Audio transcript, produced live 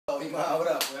What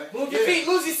up, man? Move your feet,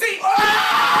 lose your seat. Oh!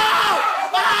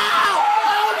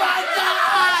 Oh my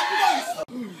God!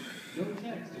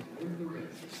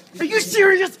 Are you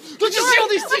serious? Don't you see all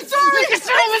these things?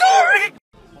 I'm sorry!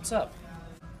 What's up?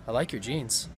 I like your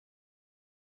jeans.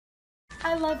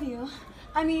 I love you.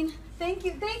 I mean, thank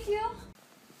you.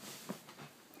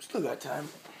 Still got time.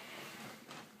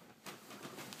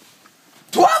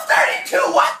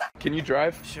 12:32. What? Can you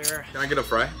drive? Sure. Can I get a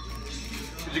fry?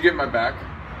 Did you get my back?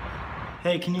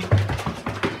 Hey, can you?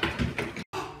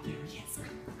 Yes.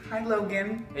 Hi,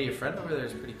 Logan. Hey, your friend over there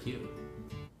is pretty cute.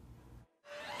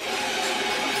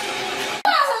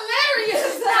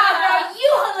 Hilarious! No,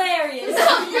 you hilarious! No,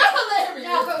 you're hilarious!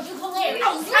 No, bro, you hilarious! No,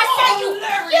 I said you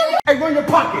hilarious! Hey, run your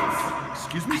pockets!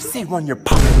 Excuse me? I say run your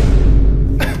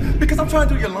pockets. Because I'm trying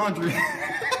to do your laundry.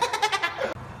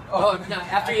 Oh, no,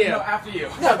 after you. No, after you.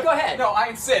 No, go ahead. No, I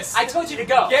insist. I told you to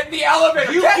go. Get in the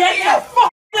elevator. You get get in the the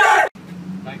f***er!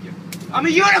 Thank you. I'm a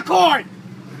unicorn!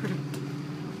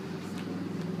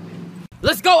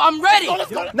 Let's go, I'm ready!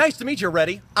 Nice to meet you,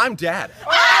 Reddy. I'm Dad. Too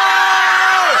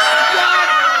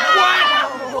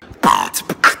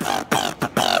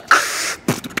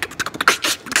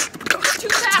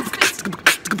fast, bitch!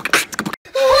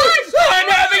 I'm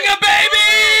having a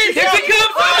baby! Here she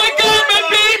comes! Oh my God, my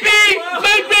baby!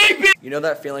 My baby! You know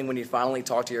that feeling when you finally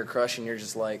talk to your crush and you're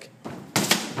just like,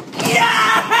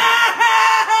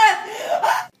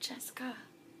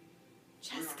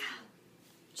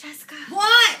 Jessica.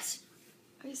 What?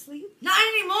 Are you asleep? Not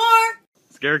anymore.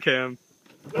 Scare cam.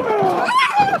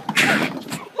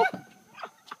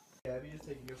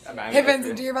 Hey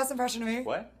Vincent, do your best impression of me.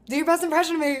 what? Do your best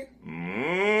impression of me.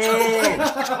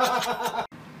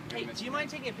 Hey, do you mind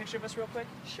taking a picture of us real quick?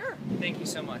 Sure. Thank you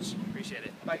so much. Appreciate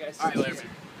it. Bye, guys. See you later, man.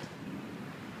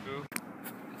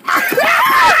 What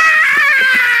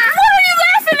are you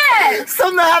laughing at?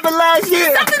 Something that happened last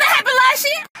year! Something that happened last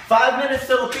year? 5 minutes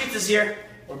till the pizza's here.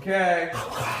 Okay.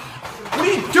 What are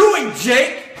you doing,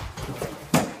 Jake?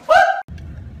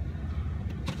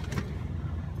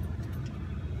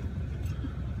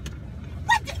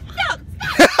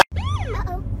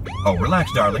 Oh,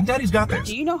 relax, darling. Daddy's got this.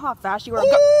 Do you know how fast you are?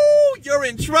 Ooh, you're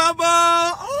in trouble!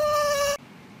 Oh.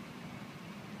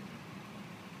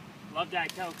 Love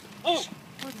that Coke. Oh!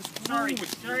 Sorry.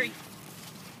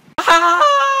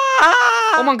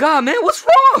 Oh my God, man, what's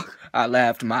wrong? I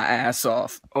laughed my ass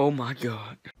off. Oh my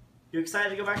God. You excited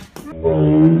to go back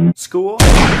to school?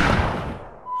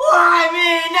 Why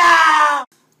me now?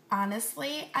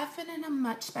 Honestly, I've been in a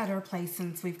much better place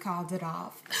since we've called it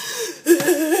off.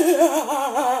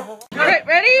 Alright,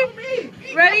 ready?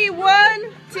 Ready?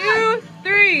 1, 2,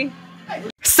 3.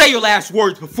 Say your last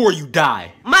words before you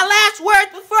die. My last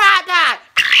words before I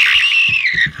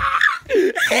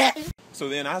die. So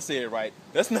then I said, right,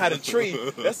 that's not a tree.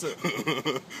 That's a...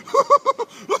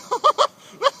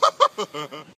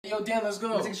 Yo, Dan, let's go.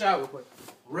 Let's take a shot real quick.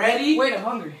 Ready? Wait, I'm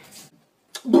hungry.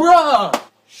 Bruh!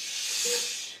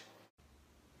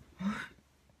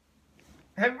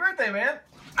 Happy birthday, man.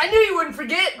 I knew you wouldn't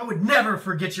forget. I would never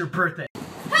forget your birthday.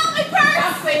 Help me, purse!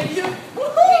 I saved you.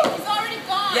 He's already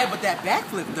gone. Yeah, but that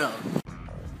backflip though.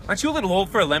 Aren't you a little old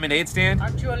for a lemonade stand?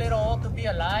 Aren't you a little old to be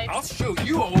alive? I'll show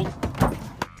you old.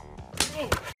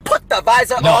 Put the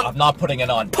visor on. I'm not putting it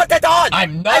on. Put it on.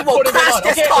 I'm not I will putting it crash on.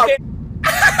 this Okay, car. okay.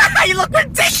 You look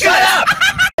ridiculous. Shut up.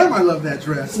 Damn, I love that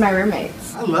dress. My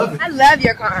roommates. I love it. I love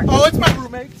your car. Oh, it's my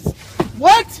roommates.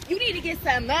 What? You need to get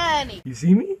some money. You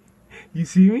see me? You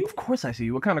see me? Of course I see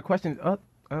you. What kind of questions? Oh,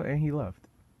 and he left.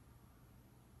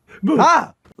 Boom.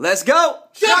 Ah! Let's go.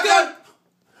 Shotgun.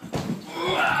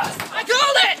 I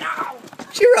called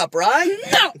it! Cheer up, Ryan.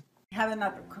 No! Have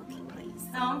another cookie, please.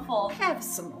 No, I'm full. Have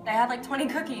some more. They had like 20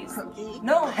 cookies. Cookie?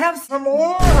 No. Have some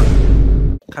more.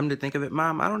 Come to think of it,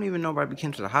 Mom, I don't even know if I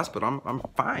came to the hospital. I'm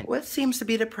fine. What seems to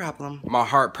be the problem? My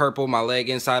heart purple, my leg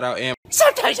inside out, and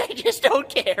Sometimes I just don't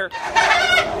care.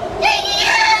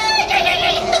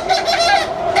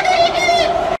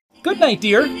 Good night,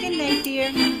 dear. Good night,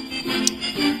 dear.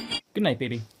 Good night,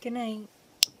 baby. Good night.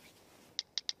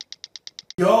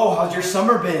 Yo, how's your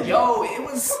summer been? Yo, it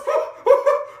was.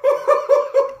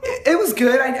 It was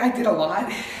good. I did a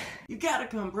lot. You gotta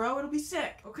come, bro. It'll be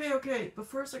sick. Okay. But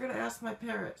first I gotta ask my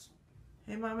parents.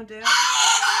 Hey, Mom and Dad.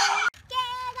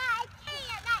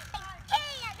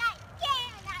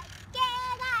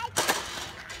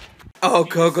 oh,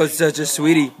 Coco's such a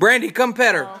sweetie. Brandy, come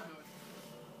pet her.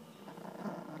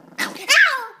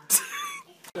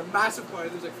 A massive party.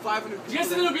 There's like 500 people. Do you guys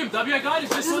see the new BMW I got?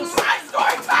 It's just so...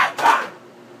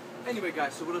 Anyway,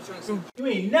 guys, so what I was trying to say. You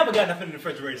ain't never got nothing in the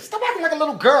refrigerator. Stop acting like a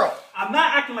little girl. I'm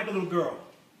not acting like a little girl.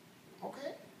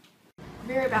 Okay. I'll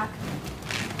be right back.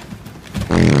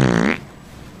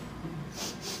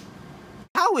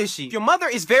 How is she? Your mother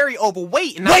is very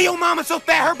overweight and your mama so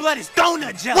fat her blood is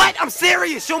donut jelly. What? I'm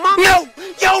serious. Your mama? No.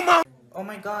 Yo, mom. Oh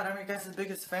my god, I'm your guys'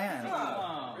 biggest fan.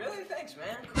 Oh, really? Thanks,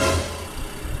 man.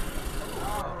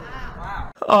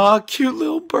 Aw, cute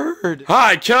little bird.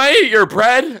 Hi, can I eat your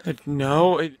bread?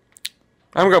 No. I'm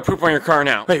gonna poop on your car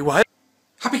now. Wait, what?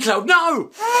 Happy Cloud,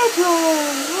 no! Happy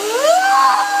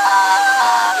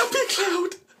Cloud.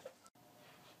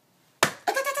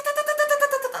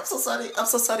 I'm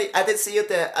so sorry. I didn't see you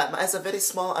there. My eyes are very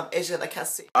small. I'm Asian. I can't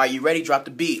see. Are you ready? Drop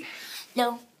the beat.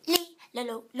 Low, lee,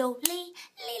 low, low, lee,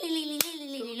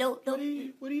 low, low.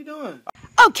 What are you doing?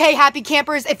 Okay, happy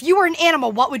campers, if you were an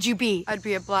animal, what would you be? I'd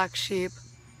be a black sheep.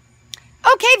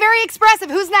 Okay, very expressive.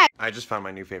 Who's next? I just found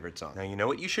my new favorite song. Now you know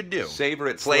what you should do. Savor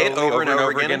it, Play it over and over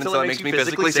again until it makes me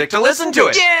physically sick to listen to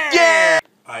it. Yeah!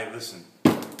 Alright, listen.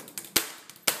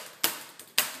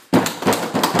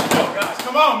 Oh, guys,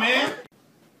 come on, man!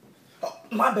 Oh,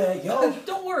 my bad, yo.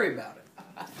 Don't worry about it.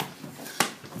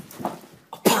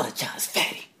 Apologize,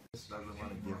 fatty. Doesn't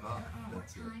want to give up.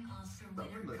 That's it.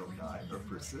 Stubborn little guy, but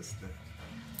persistent.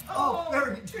 Oh,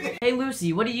 very good. Hey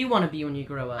Lucy, what do you want to be when you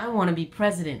grow up? I want to be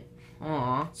president.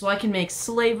 Aw. So I can make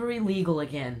slavery legal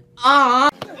again. Aw.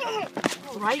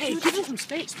 Right? Hey, give him some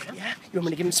space, man. Yeah? You want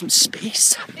me to give him some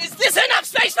space? Is this enough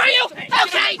space for you?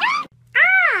 Okay.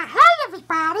 Hey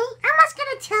everybody, I was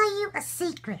gonna tell you a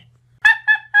secret.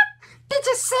 Did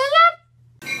you see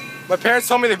it? My parents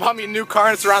told me they bought me a new car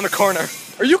and it's around the corner.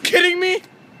 Are you kidding me?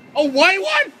 A white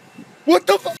one? What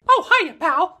the fuck? Oh, hiya,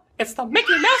 pal. It's the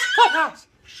Mickey Mouse Clubhouse.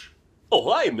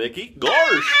 Oh, hi, Mickey.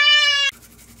 Gosh.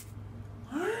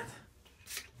 What?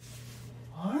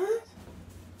 What?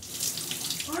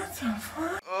 What the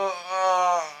fuck?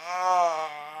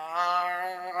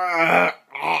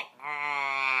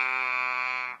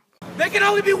 There can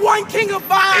only be one king of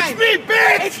Vine! It's me,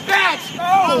 bitch! It's Batch!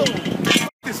 Oh!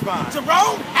 It's Vine.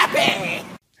 Jerome, happy!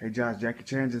 Hey Josh, Jackie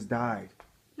Chan just died.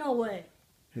 No way.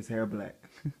 His hair black.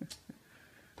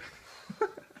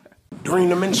 During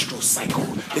the menstrual cycle,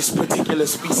 this particular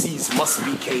species must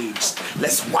be caged.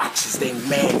 Let's watch as they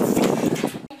man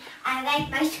feed. I like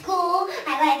my school.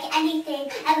 I like anything.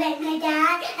 I like my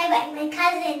dad. I like my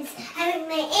cousins. I like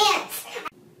my aunts.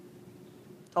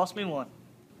 Toss me one.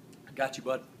 I got you,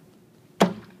 bud.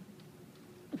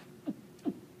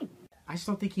 I just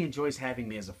don't think he enjoys having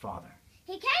me as a father.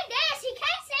 He can't dance, he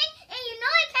can't sing, and you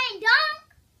know he can't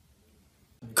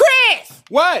dunk. Chris!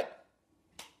 What?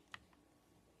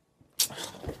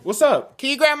 What's up? Can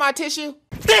you grab my tissue?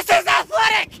 This is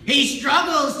athletic! He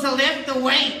struggles to lift the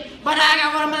weight, but I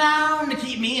got what I'm alone to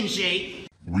keep me in shape.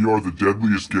 We are the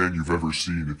deadliest gang you've ever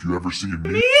seen. If you ever see me Me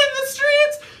in the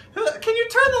streets? Can you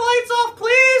turn the lights off,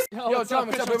 please? Yo, Tom,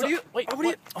 what's up? What are you? Wait, what are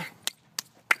you? Oh.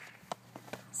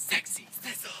 Sexy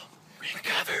sizzle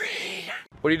recovery.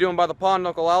 What are you doing by the pond,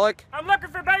 Uncle Alec? I'm looking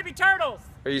for baby turtles.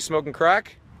 Are you smoking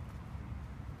crack?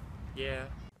 Yeah.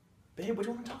 Babe, what do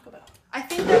you want to talk about? I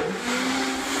think that...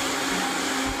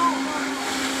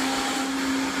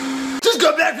 Just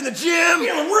got back from the gym.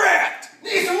 Feeling wrecked.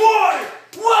 Need some water.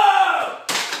 Whoa!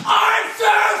 I'm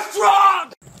so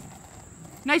strong.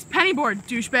 Nice penny board,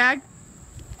 douchebag.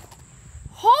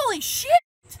 Holy shit!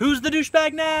 Who's the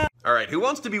douchebag now? All right, who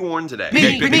wants to be warned today?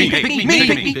 Me, Pick me, pick me, me, me,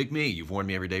 pick me. Pick me. You've warned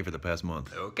me every day for the past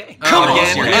month. Okay. Come on,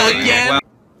 again. again.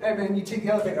 Hey man, you take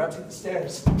the elevator, I'll take the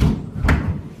stairs.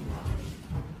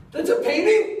 That's a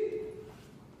painting?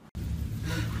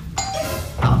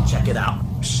 I'll check it out.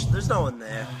 Shh, there's no one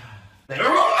there.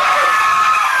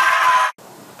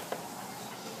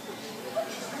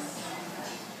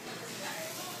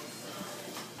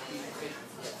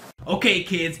 Okay,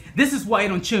 kids, this is why you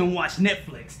don't chill and watch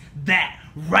Netflix. That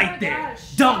right there.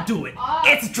 Don't do it.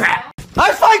 It's a trap.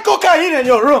 I find cocaine in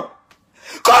your room.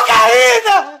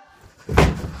 Cocaine!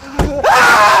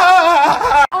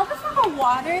 I'll just have a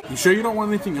water. You sure you don't want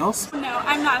anything else? No,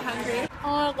 I'm not hungry. Oh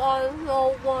my god,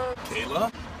 no one.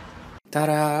 Kayla?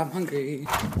 Ta-da, I'm hungry.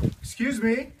 Excuse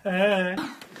me?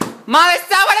 Molly,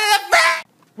 stop it in the back!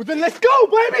 Well then let's go,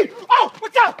 baby! Oh,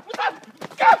 what's up? What's up?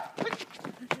 Go!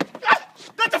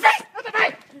 Not the face! Not the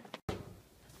face!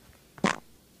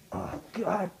 Oh,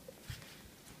 God.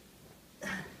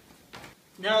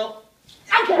 No.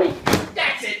 Okay,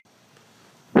 that's it.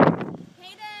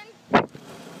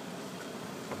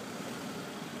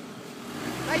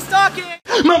 Nice talking!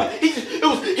 Mama,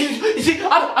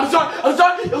 I'm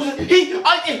sorry, it was,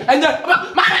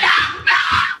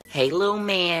 Hey, little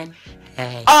man.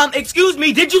 Hey. Excuse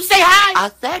me, did you say hi?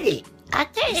 I said it. I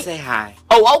did say hi.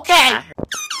 Oh, okay.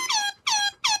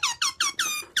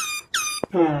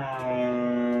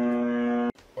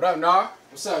 What up, Nar?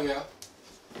 What's up, y'all?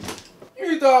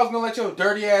 You thought I was gonna let your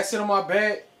dirty ass sit on my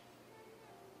bed?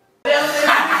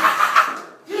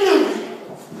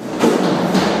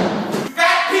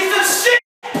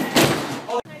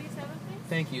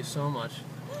 Thank you so much.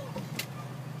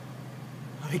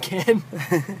 Not again.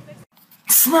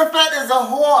 Smurfette is a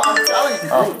whore, I'm telling you.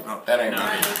 Oh, no, that ain't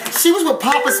right. She was with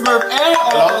Papa Smurf and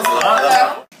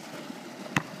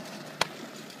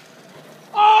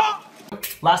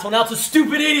Last one out's a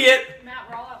stupid idiot. Matt,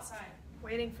 we're all outside,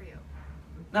 waiting for you.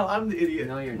 No, I'm the idiot.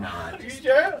 No, you're not. Are you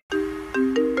sure?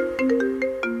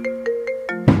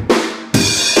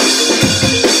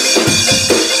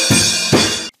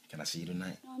 Can I see you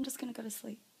tonight? No, I'm just gonna go to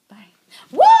sleep. Bye.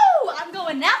 Woo! I'm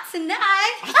going out tonight.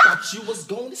 I thought you was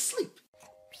going to sleep.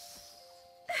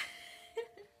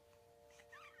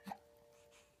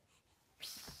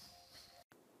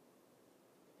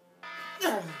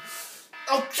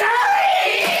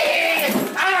 Okay!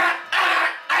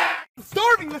 I'm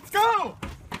starving, let's go!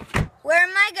 Where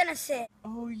am I gonna sit?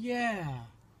 Oh, yeah.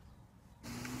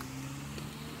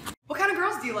 What kind of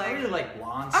girls do you like? I really like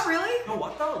blondes. Oh, really? You know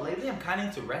what though? Lately I'm kind of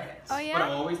into redheads. Oh, yeah? But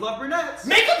I always love brunettes.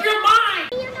 Make up your mind!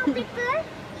 Do you know Big Bird?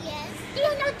 Yes. Do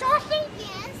you know Dorothy?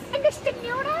 Yes. And Mr.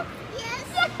 Noodle? Yes.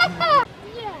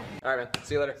 Yeah. All right, man.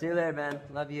 See you later. See you later, man.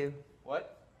 Love you.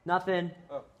 What? Nothing.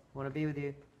 Oh. Want to be with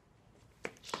you.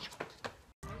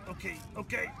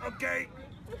 Okay.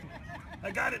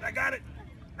 I got it.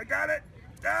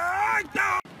 Ah,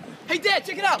 no! Hey, Dad,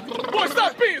 check it out. Boy,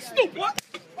 stop being stupid! What?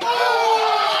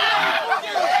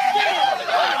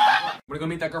 We're gonna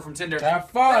meet that girl from Tinder. Have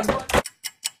fun!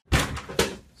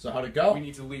 So how'd it go? We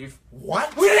need to leave.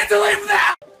 What? We need to leave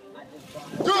now!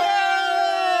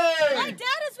 My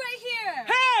dad is right here.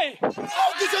 Hey!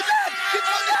 Oh, get your dad! Get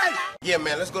your dad! Yeah,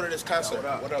 man, let's go to this concert.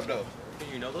 What up, though?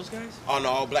 You know those guys? Oh, no,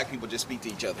 all black people just speak to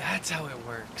each other. That's how it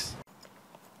works.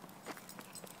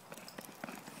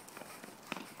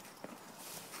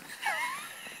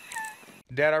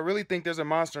 Dad, I really think there's a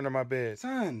monster under my bed.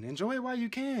 Son, enjoy it while you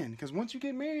can, because once you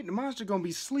get married, the monster gonna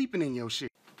be sleeping in your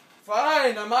shit.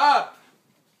 Fine, I'm up!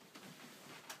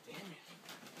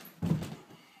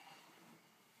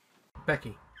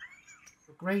 Becky,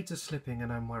 the grades are slipping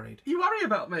and I'm worried. You worry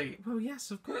about me? Well,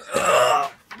 yes, of course.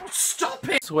 Stop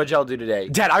it! So what'd y'all do today?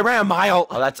 Dad, I ran a mile.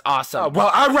 Oh, that's awesome.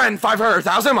 Well, I ran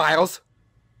 500,000 miles.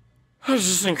 That was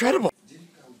just incredible.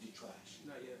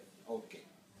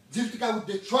 Just the guy with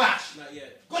the trash. Not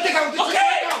yet. Go take out with the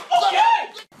trash.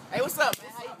 Okay! Hey, what's up, man?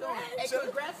 How you doing? Hey,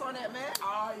 congrats on that, man.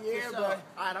 Oh, yeah, bro. All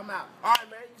right, I'm out. All right,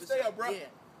 man. You stay up, bro. Yeah.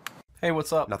 Hey,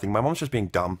 what's up? Nothing. My mom's just being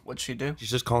dumb. What'd she do? She's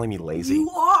just calling me lazy. You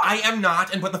are! I am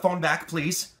not, and put the phone back,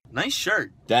 please. Nice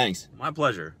shirt. Thanks. My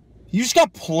pleasure. You just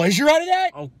got pleasure out of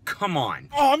that? Oh, come on.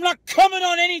 Oh, I'm not coming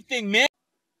on anything, man!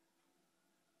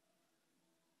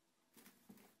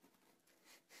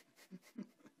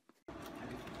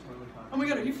 Oh my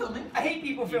god, are you filming? I hate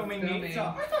people filming me.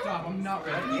 Stop, I'm not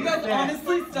ready. You guys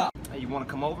honestly stop. Hey, you want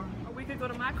to come over? Or we could go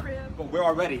to my crib. But we're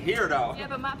already here, though. Yeah,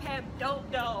 but my pad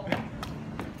dope though.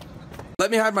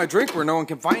 Let me hide my drink where no one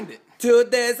can find it. 2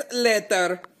 days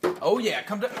later. Oh yeah,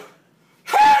 come to. ¡Policía!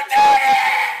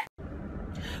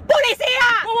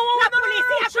 ¡La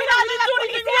policía! ¡Cuidado, la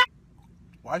policía!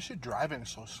 Why is she driving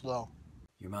so slow?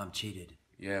 Your mom cheated.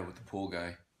 Yeah, with the pool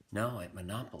guy. No, at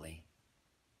Monopoly.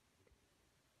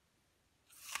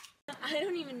 I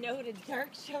don't even know what a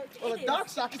dark shark is. Well, a dark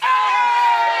shark is...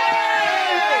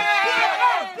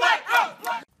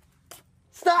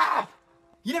 Stop!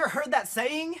 You never heard that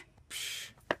saying?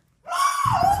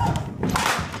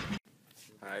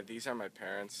 Hi, these are my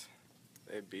parents.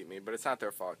 They beat me, but it's not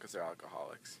their fault because they're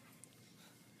alcoholics.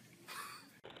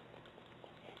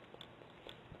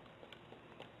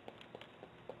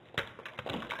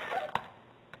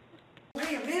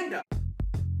 Hey, Amanda!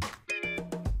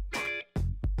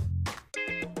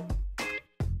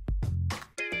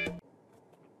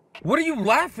 What are you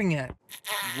laughing at?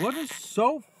 What is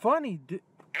so funny? Hey,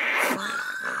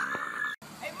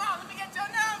 Mom, let me get your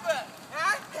number!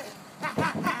 Huh?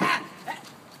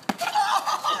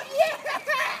 Oh,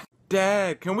 yeah!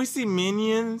 Dad, can we see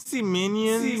Minions? See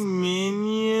Minions? See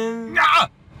Minions?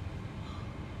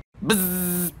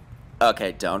 Bzzz.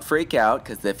 Okay, don't freak out,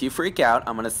 because if you freak out,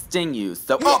 I'm gonna sting you.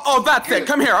 So, oh, that's it.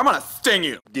 Come here, I'm gonna sting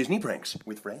you. Disney pranks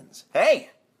with friends. Hey,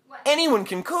 anyone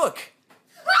can cook.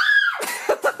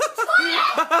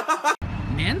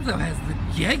 Manzo has the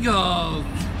giggles.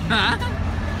 Huh?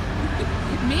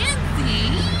 Manzi?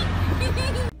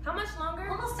 How much longer?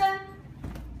 Almost done.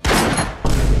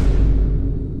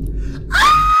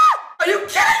 Are you kidding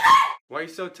me? Why are you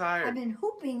so tired? I've been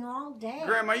hooping all day.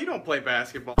 Grandma, you don't play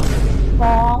basketball.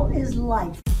 Ball is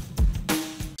life.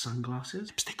 Sunglasses?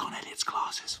 Lipstick on Elliot's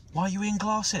glasses. Why are you in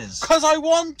glasses? Cause I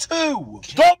want to!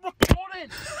 Stop recording!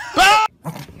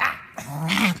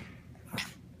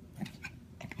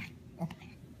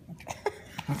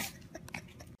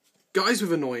 Go guys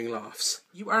with annoying laughs.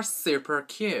 You are super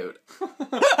cute.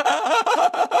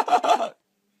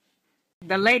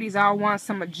 The ladies all want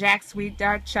some of Jack's sweet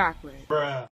dark chocolate.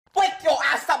 Bruh. Wake your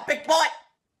ass up, big boy!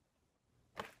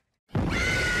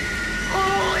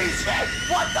 Holy shit!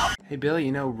 What the? Hey, Billy,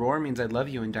 you know roar means I love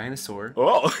you in dinosaur.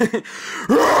 Oh.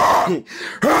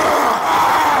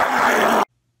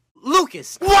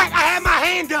 Lucas! What? I had my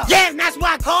hand up! Yeah, and that's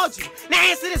why I called you! Now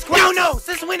answer this question! No!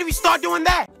 Since when did we start doing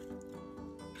that?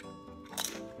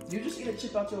 You just eat a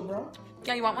chip out your bra?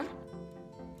 Yeah, you want one?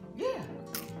 Yeah.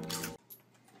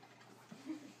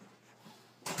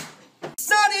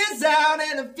 Sun is out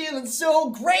and I'm feeling so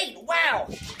great! Wow!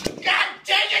 God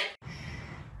dang it!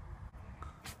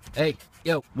 Hey,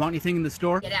 yo, want anything in the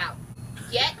store? Get out.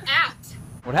 Get out!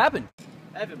 What happened?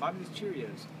 Evan, buy me these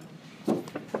Cheerios.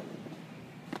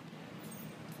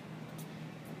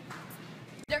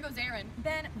 There goes Aaron.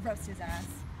 Ben, roast his ass.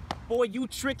 Boy, you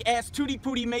trick-ass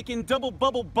tootie-pootie making double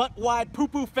bubble butt-wide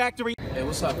poo-poo factory. Hey,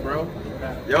 what's up, bro?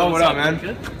 Yo, what up, man?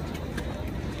 Good?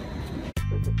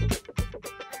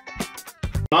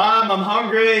 Mom, I'm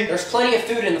hungry. There's plenty of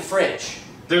food in the fridge.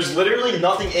 There's literally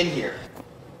nothing in here.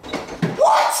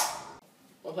 What?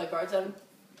 Wanna play cards, Evan?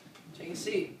 Take a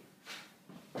seat.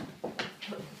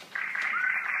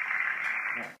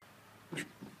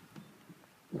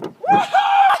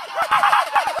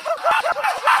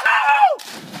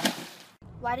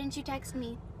 Why didn't you text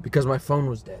me? Because my phone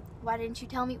was dead. Why didn't you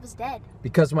tell me it was dead?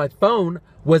 Because my phone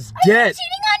was Are dead. you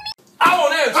cheating on me? I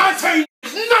won't answer! I'll tell you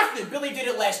nothing! Billy did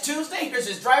it last Tuesday. Here's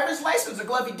his driver's license, the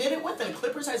glove he did it with, and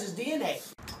Clippers has his DNA.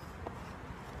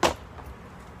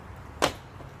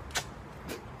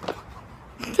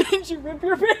 Did you rip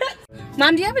your pants?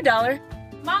 Mom, do you have $1?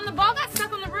 Mom, the ball got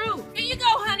stuck on the roof. Here you go,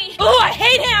 honey. Oh, I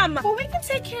hate him! Well, we can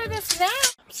take care of this now.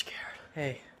 I'm scared.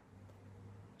 Hey.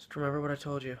 Just remember what I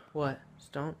told you. What?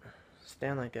 Just don't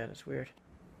stand like that. It's weird.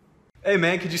 Hey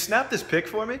man, could you snap this pic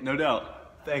for me? No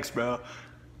doubt. Thanks, bro.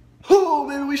 Oh,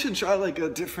 maybe we should try like a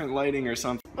different lighting or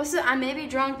something. Listen, I may be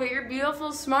drunk, but you're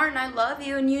beautiful, smart, and I love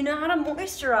you, and you know how to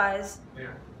moisturize. Yeah,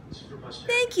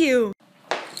 Thank you.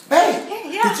 Hey,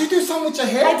 yeah. did you do something with your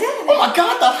hair? I did. Oh my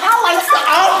God, the highlights the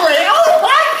ombre. Oh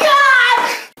my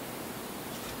God!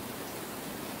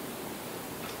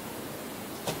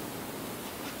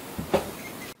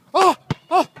 Oh!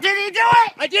 Did he do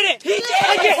it? I did it! He did!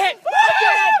 I did it!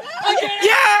 I did it!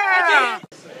 Yeah!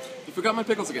 You forgot my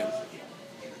pickles again.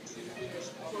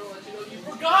 You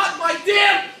forgot my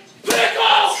damn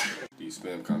pickles! These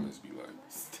spam comments be like,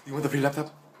 You want the free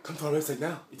laptop? Come to our website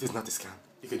now. It is not discount.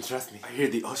 You can trust me. I hear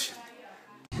the ocean.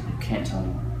 You can't tell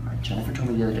anymore. Alright, Jennifer told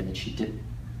me the other day that she did.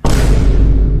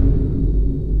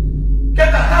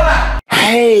 Get the hell out!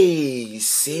 Hey,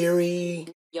 Siri.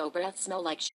 Yo, breath smell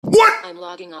like What? I'm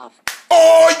logging off.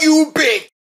 Oh, you big!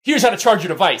 Here's how to charge your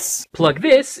device. Plug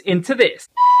this into this.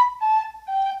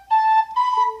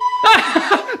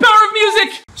 Power of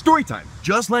music! Story time.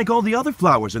 Just like all the other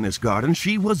flowers in this garden,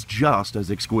 she was just as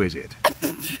exquisite.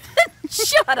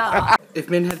 Shut up! If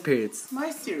men had periods.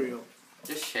 My cereal.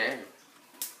 Just share.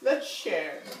 Let's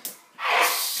share.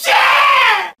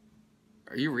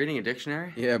 Are you reading a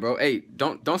dictionary? Yeah, bro. Hey,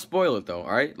 don't spoil it though,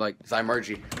 alright? Like,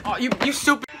 Zymergy. Oh, you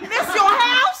stupid. This your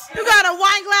house? You got a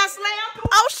wine glass lamp?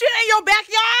 Oh shit, in your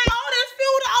backyard? All this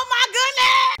food? Oh my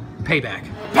goodness! Payback.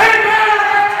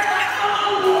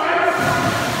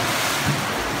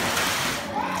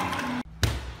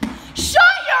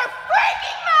 Shut your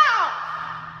freaking mouth!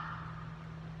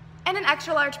 And an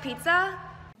extra large pizza?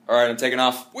 Alright, I'm taking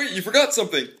off. Wait, you forgot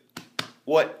something.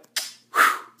 What?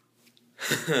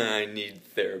 I need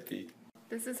therapy.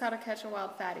 This is how to catch a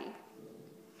wild fatty.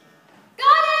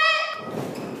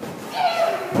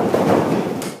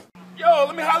 Yo,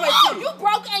 let me holler at you. You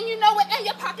broke and you know it, and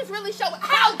your pockets really show it.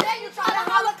 How dare you try to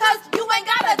holler, cause you ain't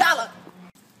got $1.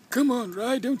 come on,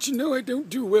 Rye, don't you know I don't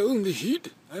do well in the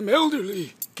heat? I'm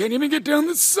elderly. Can't even get down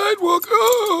the sidewalk.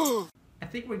 Oh! I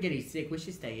think we're getting sick. We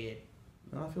should stay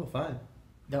in. No, I feel fine.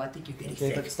 No, I think you're getting Okay,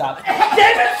 sick. but stop.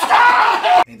 David,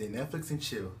 stop! And then Netflix and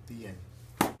chill. The end.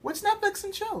 What's Netflix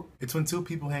and chill? It's when two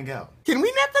people hang out. Can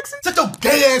we Netflix and Such a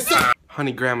gay ass.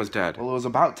 Honey, Grandma's dead. Well, it was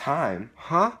about time.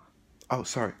 Huh? Oh,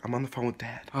 sorry. I'm on the phone with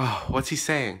Dad. Oh, what's he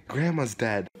saying? Grandma's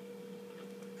dead.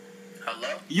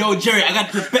 Yo, Jerry, I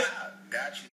got the best.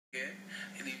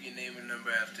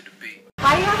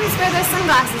 Why do you always wear those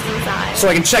sunglasses inside? So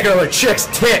I can check out other chicks'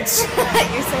 tits. You're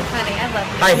so funny. I love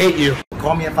you. I hate you.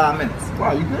 Call me in 5 minutes.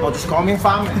 Wow, you good? Oh, just call me in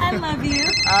 5 minutes. I love you.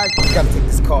 I gotta take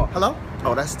this call. Hello?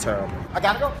 Oh, that's terrible. I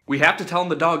gotta go. We have to tell him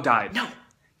the dog died. No,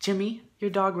 Jimmy,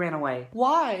 your dog ran away.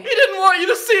 Why? He didn't want you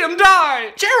to see him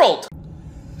die. Gerald!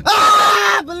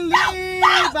 I believe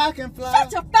I can fly.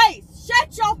 Shut your face!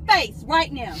 shut your face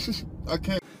right now.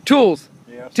 Okay. Tools.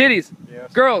 Yes. Titties.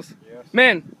 Yes. Girls. Yes.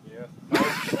 Men. Yes.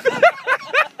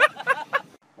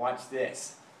 Watch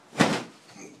this.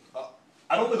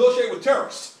 I don't negotiate with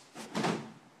terrorists.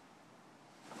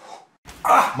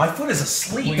 Ah, my foot is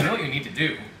asleep. Well, you know what you need to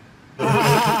do.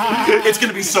 It's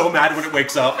gonna be so mad when it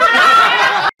wakes up.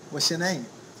 What's your name?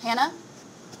 Hannah?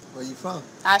 Where you from?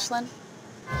 Ashland?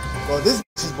 Well, this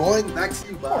is boring. Back to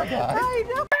you, bye. Where in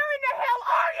the hell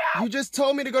are you? You just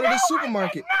told me to go to the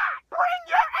supermarket. Bring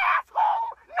your ass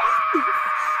home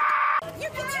now! You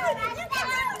can do it! You can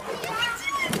do it!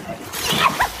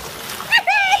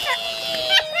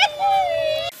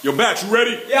 Yo, Matt, you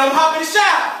ready? Yeah, I'm hopping in the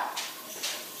shower.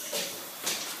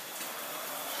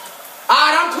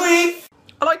 Alright, I'm clean.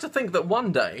 I like to think that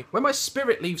one day, when my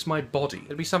spirit leaves my body,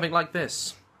 it'll be something like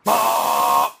this.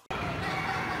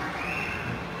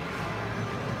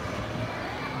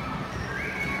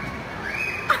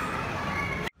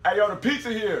 Hey, yo, the pizza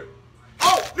here.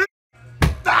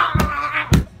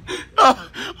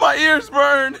 My ears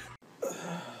burn.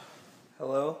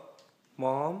 Hello?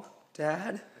 Mom?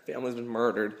 Dad? My family's been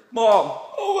murdered. Mom.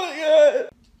 Oh my god.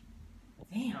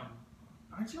 Damn.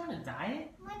 Aren't you on a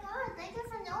diet? Oh my god, thank you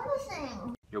for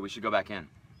noticing. Yo, we should go back in.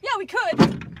 Yeah, we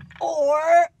could.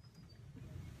 Or...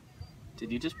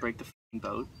 Did you just break the f***ing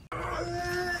boat?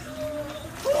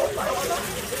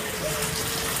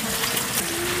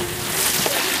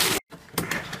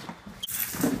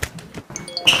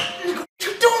 What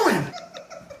you doing?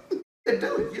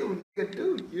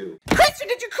 You. Christian,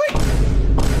 did you clean?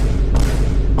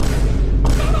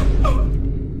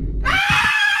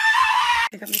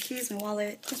 I got my keys, my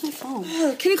wallet. Where's my phone?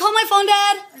 Can you call my phone,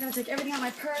 Dad? I gotta take everything out of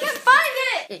my purse. Can't find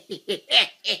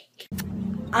it!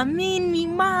 I'm in me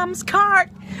mom's cart.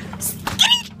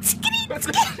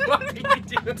 What are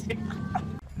you doing?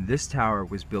 This tower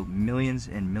was built millions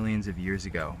and millions of years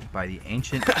ago by the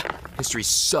ancient... History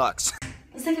sucks.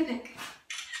 Let's take a pic.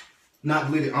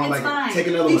 Not believe it. I don't It's like fine. it. Take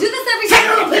another You one. do this every Take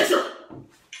time. another picture!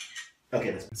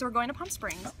 Okay, that's... So we're going to Palm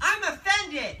Springs. I'm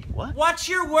offended. What? Watch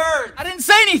your words. I didn't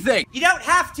say anything. You don't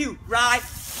have to, right?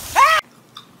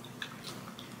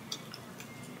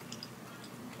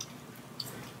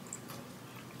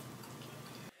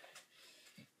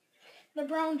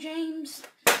 LeBron James.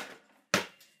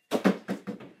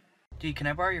 Dude, can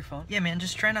I borrow your phone? Yeah, man,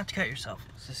 just try not to cut yourself.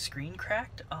 Is the screen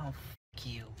cracked? Oh, f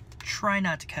you. Try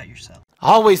not to cut yourself.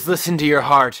 Always listen to your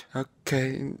heart.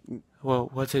 Okay, well,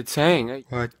 what's it saying? It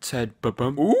said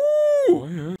ba-bum.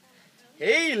 Ooh!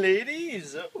 Hey,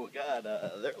 ladies! Oh, God,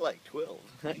 they're like 12.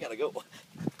 I gotta go.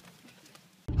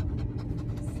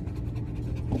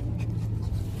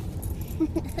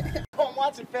 Oh, I'm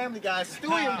watching Family Guy.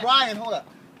 Stewie and Brian, hold up.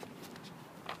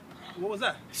 What was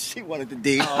that? She wanted to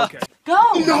date. Oh, okay.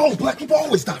 Go! No, black people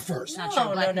always die first. Not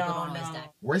sure black people don't always die.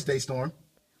 Where's Daystorm?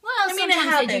 Well, I mean,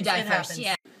 sometimes they do it die happens. first,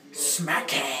 yeah. Smack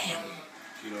him.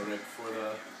 Gino ready for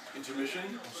the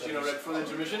intermission? Gino ready for the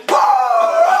intermission?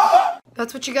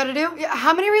 That's what you gotta do? Yeah,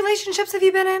 how many relationships have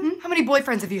you been in? How many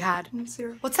boyfriends have you had?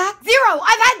 Zero. What's that? Zero!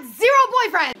 I've had 0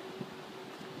 boyfriends!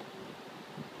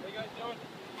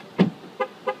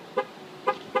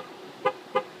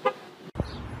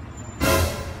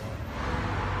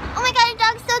 Oh my god, your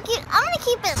dog's so cute. I'm gonna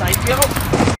keep it.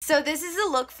 So this is the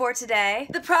look for today.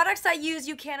 The products I use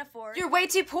you can't afford. You're way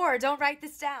too poor, don't write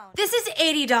this down. This is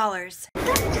 $80.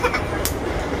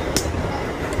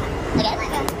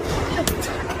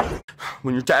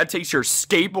 When your dad takes your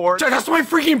skateboard. Dad, that's my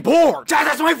freaking board! Dad,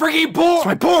 that's my freaking board! It's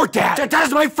my board, Dad! Dad,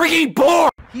 that's my freaking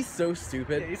board! He's so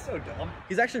stupid. Yeah, he's so dumb.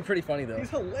 He's actually pretty funny, though.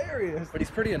 He's hilarious. But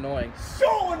he's pretty annoying.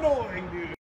 So annoying,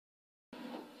 dude.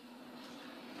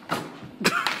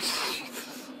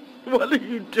 What are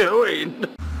you doing?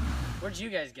 Where'd you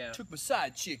guys go? Took my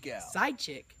side chick out. Side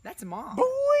chick? That's mom. Boy,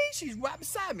 she's right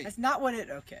beside me. That's not what it...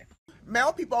 Okay. Man,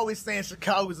 all people always saying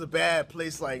Chicago's a bad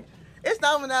place. Like, it's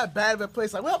not even that bad of a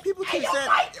place. Like, well, people keep saying,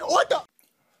 what the?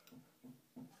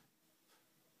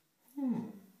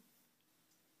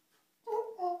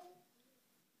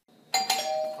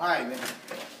 All right, man.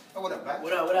 Oh, what up, man?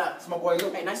 What up, what up? It's my boy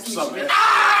Luke. Hey, nice to What's meet up,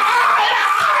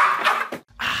 you. man?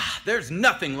 There's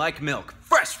nothing like milk,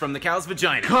 fresh from the cow's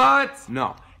vagina. Cut!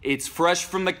 No, it's fresh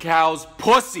from the cow's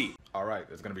pussy. All right,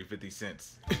 that's gonna be 50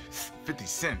 cents. 50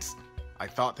 cents? I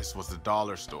thought this was the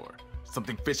dollar store.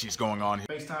 Something fishy's going on here.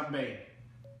 FaceTime babe.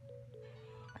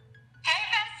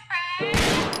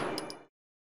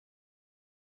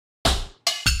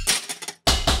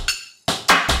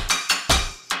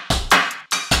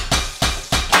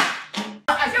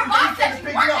 Your boss said you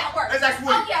work at work. Let's ask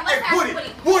Woody. Oh, yeah, let's Hey, ask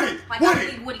Woody. My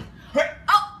Woody. God, Woody.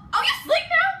 Oh, you sleep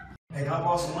now? Hey, can I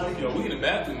borrow some money? Yo, we in the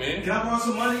bathroom, man. Can I borrow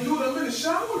some money? Dude, I'm in the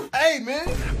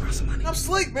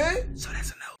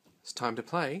Time to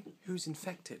play. Who's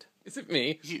infected? Is it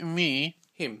me? Me.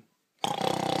 Him.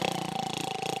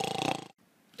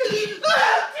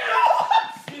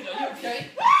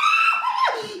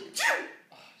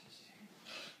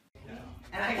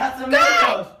 And I got some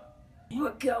milk.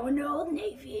 We're going to Old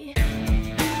Navy.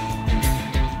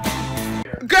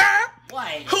 Girl!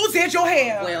 What? Who did your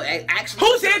hair? Well, actually...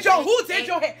 Who did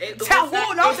your hair? Tell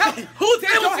who? No, tell who did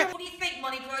your hair? What do you think?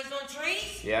 Money grows on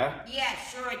trees? Yeah? Yeah,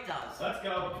 sure it does. Let's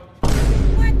go.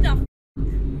 What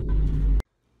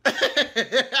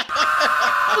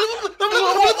the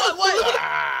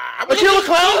A killer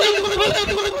clown?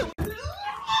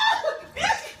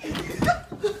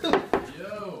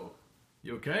 Yo.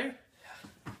 You okay?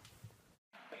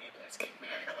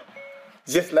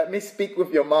 Just let me speak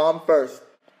with your mom first.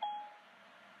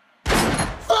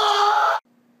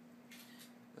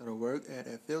 That'll work. Add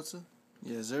that filter.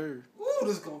 Yes, sir. Ooh,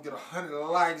 this is gonna get 100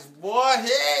 likes, boy.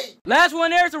 Hey! Last one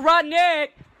there's a rotten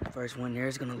egg. First one there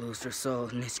is gonna lose their soul.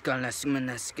 And it's gonna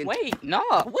wait, no.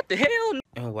 What the hell?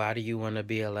 And why do you want to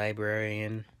be a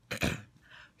librarian?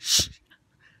 Shh.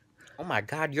 Oh my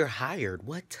God, you're hired.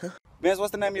 What? Vince,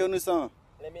 what's the name of your new song?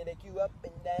 Let me take you up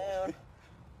and down.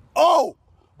 Oh!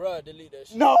 Bruh, delete that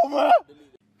shit. No, man! Delete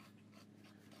it.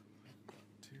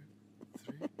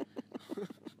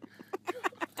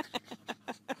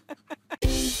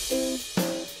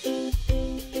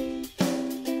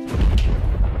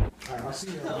 Alright, I'll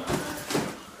see you.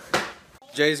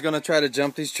 Jay's gonna try to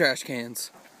jump these trash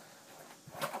cans.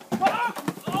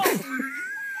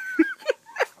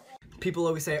 People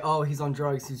always say, oh, he's on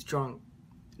drugs, he's drunk.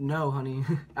 No, honey.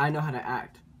 I know how to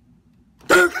act.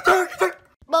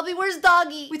 Bubby, where's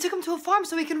Doggy? We took him to a farm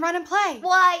so he can run and play.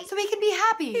 Why? So he can be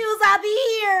happy. He was happy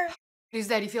here. He's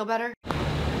dead. You feel better?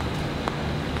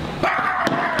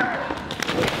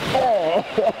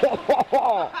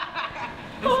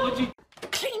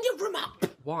 Clean your room up.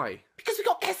 Why? Because we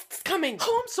got guests coming.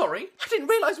 Oh, I'm sorry. I didn't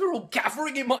realise we were all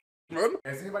gathering in my room.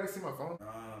 Has anybody seen my phone?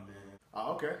 Nah, man.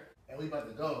 Oh, okay. And we about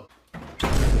to go.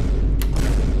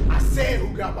 I said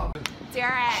who got my...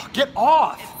 Derek. Get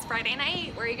off! It's Friday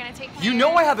night. Where are you gonna take me? You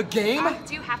know I have a game?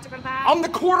 Do you have to go to that? I'm the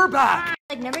quarterback!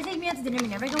 Like, never take me out to dinner, we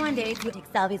never go on dates, you take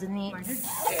selfies with me. What is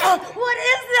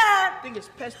that? I think it's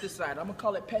pesticide. I'm gonna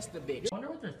call it Pestovich. I wonder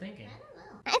what they're thinking.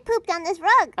 I pooped on this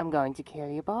rug. I'm going to kill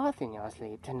you both in your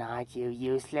sleep tonight, you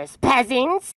useless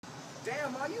peasants.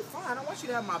 Damn, are you fine? I want you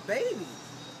to have my baby.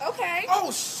 Okay.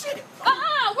 Oh, shit!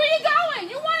 Where you going?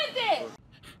 You wanted this.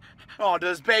 Oh,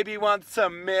 does baby want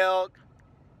some milk?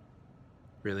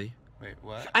 Really? Wait,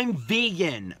 what? I'm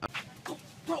vegan.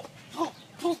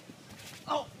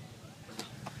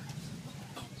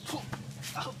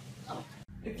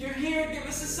 If you're here, give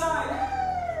us a sign.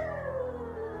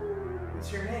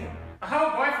 What's your name?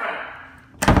 Oh,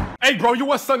 boyfriend. Hey, bro, you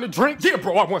want something to drink? Yeah,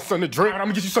 bro, I want something to drink. I'm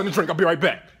gonna get you something to drink. I'll be right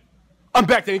back. I'm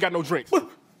back. They ain't got no drinks. Let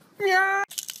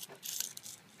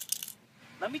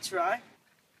me try.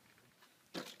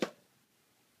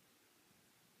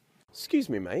 Excuse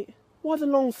me, mate. Why the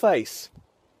long face?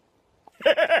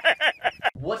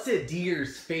 What's a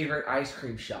deer's favorite ice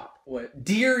cream shop? What?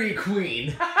 Dairy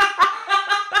Queen.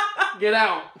 Get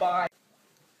out. Bye.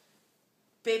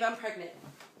 Babe, I'm pregnant.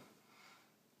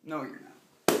 No, you're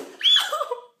not.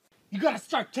 You gotta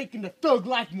start taking the thug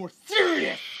life more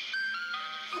serious.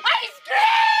 Ice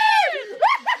cream!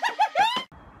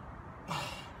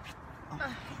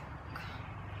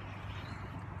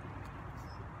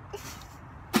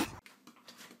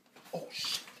 Oh,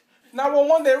 shit.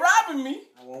 911, they're robbing me.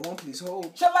 911, please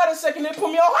hold. Shut out a second, they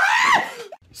put me on.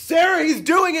 Sarah, he's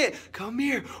doing it. Come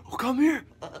here. Oh, come here.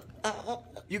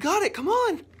 You got it. Come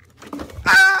on.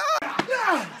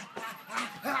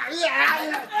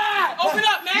 Open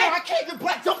up, man. No, I can't get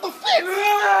black off the fence.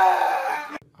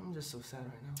 I'm just so sad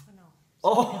right now. I know.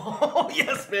 Oh,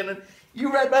 yes, man.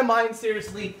 You read my mind,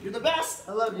 seriously. You're the best.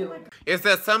 I love you. Is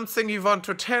there something you want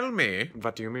to tell me?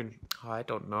 What do you mean? Oh, I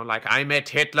don't know. Like I met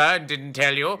Hitler and didn't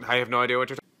tell you? I have no idea what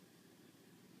you're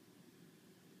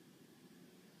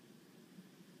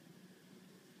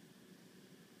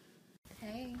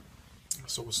Hey,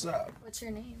 So what's up? what's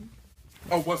your name?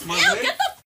 Oh, what's my Ew, name? get the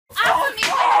off of me!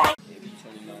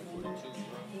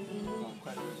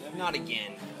 Not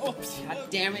again. Oops. God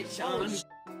damn it, Sean.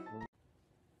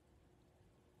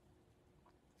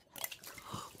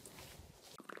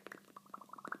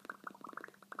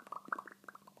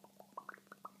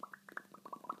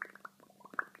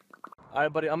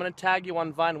 Alright, buddy, I'm gonna tag you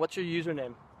on Vine. What's your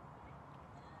username?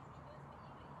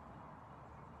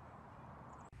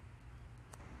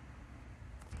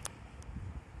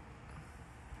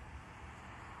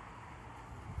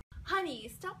 Honey,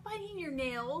 stop biting your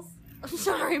nails. I'm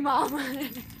sorry, Mom.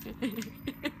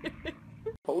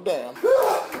 Hold down.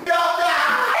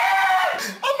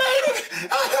 I made it!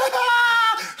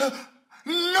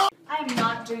 No! I'm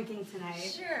not drinking tonight.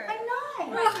 Sure. I'm not.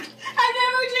 I'm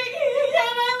never drinking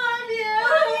again. I love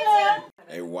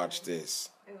you. Hey, watch this.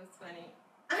 It was funny.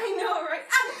 I know, right?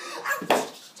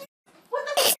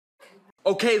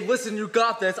 Okay, listen, you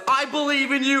got this. I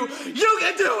believe in you. You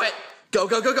can do it. Go,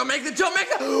 go, go, go. Make the jump. Make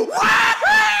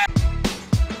the.